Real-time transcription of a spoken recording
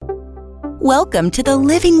Welcome to the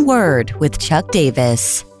Living Word with Chuck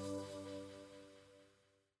Davis.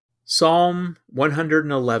 Psalm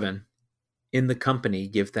 111, In the Company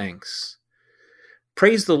Give Thanks.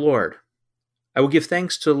 Praise the Lord. I will give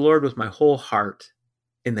thanks to the Lord with my whole heart,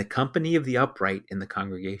 in the company of the upright in the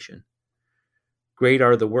congregation. Great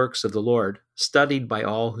are the works of the Lord, studied by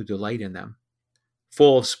all who delight in them.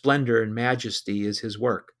 Full of splendor and majesty is his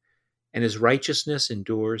work, and his righteousness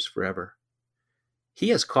endures forever. He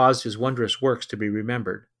has caused his wondrous works to be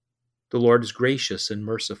remembered. The Lord is gracious and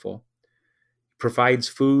merciful. He provides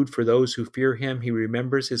food for those who fear him. He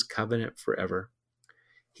remembers his covenant forever.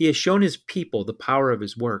 He has shown his people the power of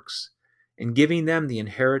his works, and giving them the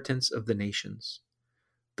inheritance of the nations.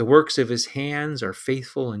 The works of his hands are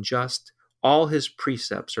faithful and just. All his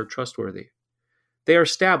precepts are trustworthy. They are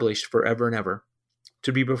established forever and ever,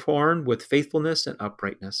 to be performed with faithfulness and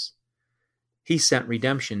uprightness. He sent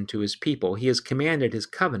redemption to his people. He has commanded his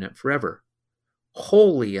covenant forever.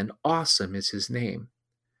 Holy and awesome is his name.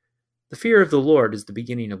 The fear of the Lord is the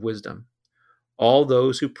beginning of wisdom. All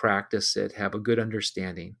those who practice it have a good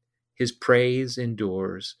understanding. His praise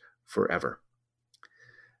endures forever.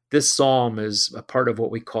 This psalm is a part of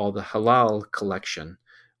what we call the Hallel collection,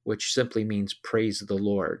 which simply means praise the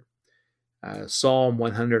Lord. Psalm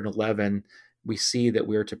 111, we see that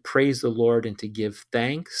we are to praise the Lord and to give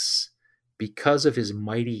thanks because of his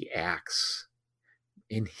mighty acts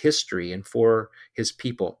in history and for his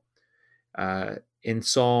people. In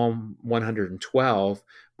Psalm 112,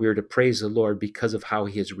 we are to praise the Lord because of how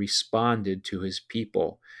he has responded to his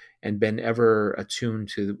people and been ever attuned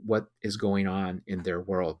to what is going on in their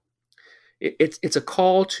world. It's a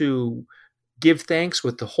call to give thanks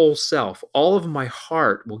with the whole self. All of my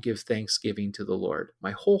heart will give thanksgiving to the Lord,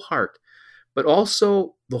 my whole heart, but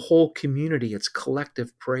also the whole community. It's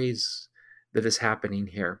collective praise that is happening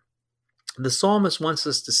here. The psalmist wants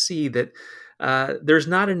us to see that there's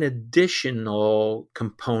not an additional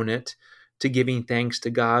component to giving thanks to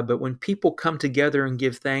God, but when people come together and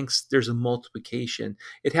give thanks, there's a multiplication.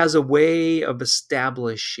 It has a way of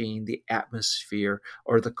establishing the atmosphere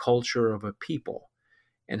or the culture of a people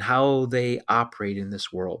and how they operate in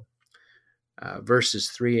this world. Verses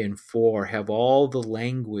 3 and 4 have all the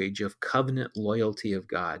language of covenant loyalty of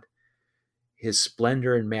God. His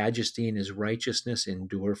splendor and majesty and his righteousness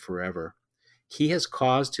endure forever. He has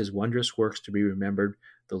caused his wondrous works to be remembered.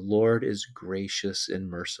 The Lord is gracious and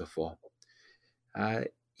merciful.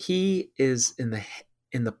 He is in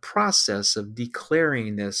the process of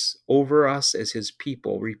declaring this over us as his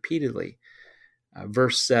people repeatedly.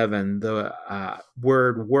 Verse 7, the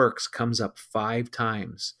word works comes up 5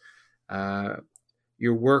 times.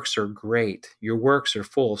 Your works are great. Your works are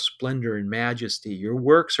full of splendor and majesty. Your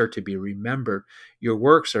works are to be remembered. Your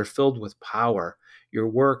works are filled with power. Your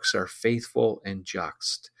works are faithful and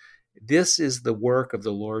just. This is the work of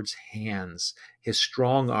the Lord's hands. His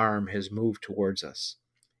strong arm has moved towards us.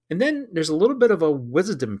 And then there's a little bit of a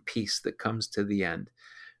wisdom piece that comes to the end.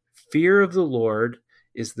 Fear of the Lord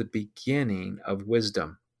is the beginning of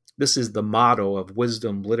wisdom. This is the motto of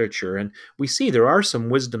wisdom literature. And we see there are some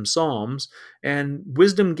wisdom psalms, and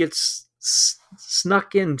wisdom gets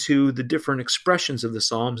snuck into the different expressions of the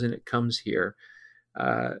psalms, and it comes here.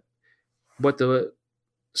 What the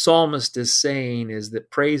psalmist is saying is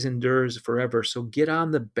that praise endures forever. So get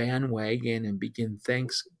on the bandwagon and begin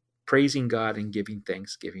praising God and giving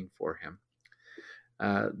thanksgiving for him.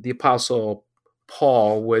 The apostle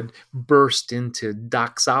Paul would burst into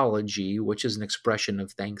doxology, which is an expression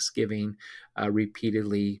of thanksgiving,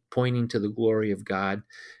 repeatedly pointing to the glory of God.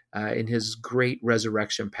 In his great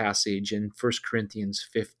resurrection passage in 1 Corinthians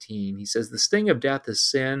 15, he says, "The sting of death is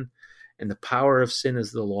sin, and the power of sin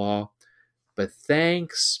is the law. But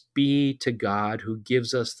thanks be to God who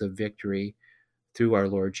gives us the victory through our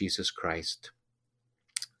Lord Jesus Christ."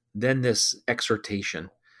 Then this exhortation,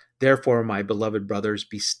 "Therefore, my beloved brothers,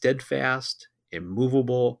 be steadfast,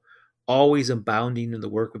 immovable, always abounding in the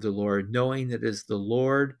work of the Lord, knowing that in the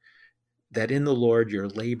Lord your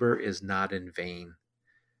labor is not in vain."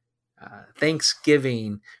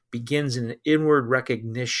 Thanksgiving begins in an inward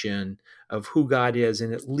recognition of who God is,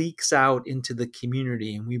 and it leaks out into the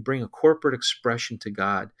community, and we bring a corporate expression to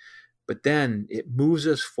God. But then it moves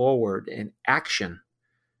us forward in action,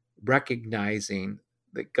 recognizing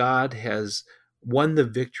that God has won the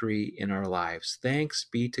victory in our lives. Thanks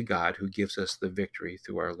be to God who gives us the victory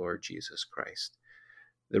through our Lord Jesus Christ.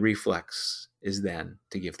 The reflex is then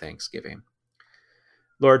to give thanksgiving.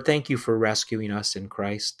 Lord, thank you for rescuing us in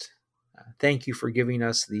Christ. Thank you for giving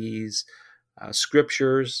us these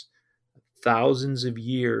scriptures, thousands of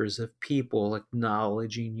years of people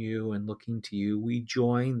acknowledging you and looking to you. We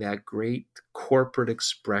join that great corporate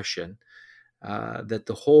expression that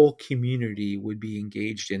the whole community would be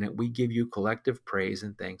engaged in it. We give you collective praise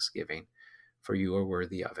and thanksgiving, for you are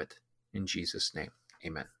worthy of it. In Jesus' name,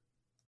 amen.